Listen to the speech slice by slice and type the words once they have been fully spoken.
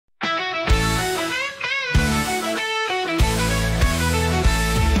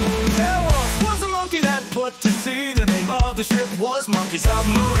the ship was Monkey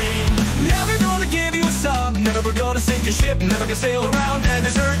Submarine. Never gonna give you a sub, never gonna sink your ship, never gonna sail around and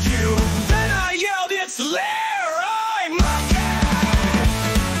desert you. Then I yelled, it's Leeroy Monkey!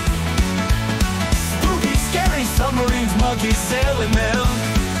 Spooky, scary submarines, monkeys sailing them.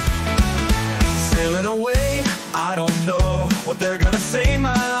 Sailing away, I don't know what they're gonna say,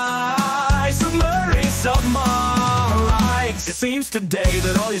 my submarine submarines. It seems today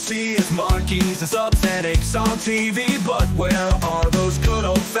that all you see is monkeys and subs and apes on TV. But where are those good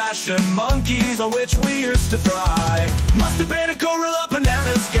old-fashioned monkeys on which we used to thrive? Must have been a gorilla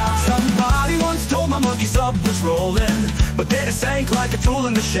bananas guy. Somebody once told my monkey sub was rolling, but then it sank like a tool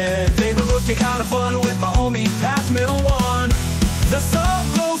in the shed. They were looking kinda fun with my homie past middle one. The sub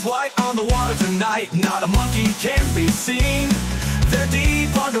glows white on the water tonight, not a monkey can be seen. They're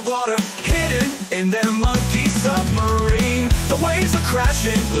deep underwater, hidden in their monkey submarine. The waves are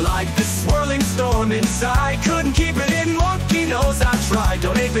crashing like this swirling storm inside. Couldn't keep it in, monkey knows I tried.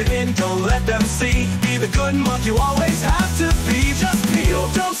 Don't ape it in, don't let them see. Be the good monkey you always have to be. Just peel,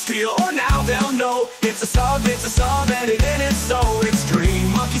 don't steal, or now they'll know. It's a sub, and it is so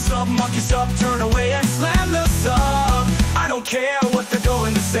extreme. Monkey sub, turn away and slam the sub. I don't care what they're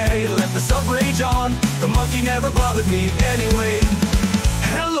going to say, let the sub rage on. The monkey never bothered me anyway.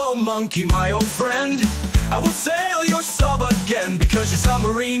 Hello monkey, my old friend, I will sail your sub again, because your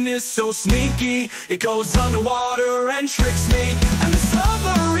submarine is so sneaky. It goes underwater and tricks me. And the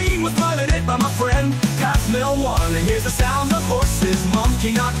submarine was piloted by my friend past mill one. And here's the sound of horses.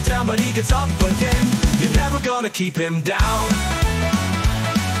 Monkey knocked down, but he gets up again. You're never gonna keep him down.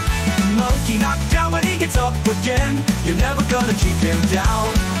 Monkey knocked down, but he gets up again. You're never gonna keep him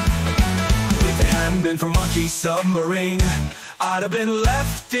down. If it hadn't been for Monkey Submarine, I'd have been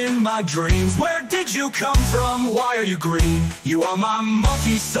left in my dreams. Where did you come from? Why are you green? You are my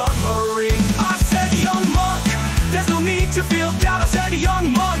monkey submarine. I said, young monk, there's no need to feel down. I said,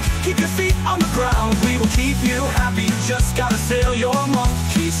 young monk, keep your feet on the ground. We will keep you happy, just gotta sail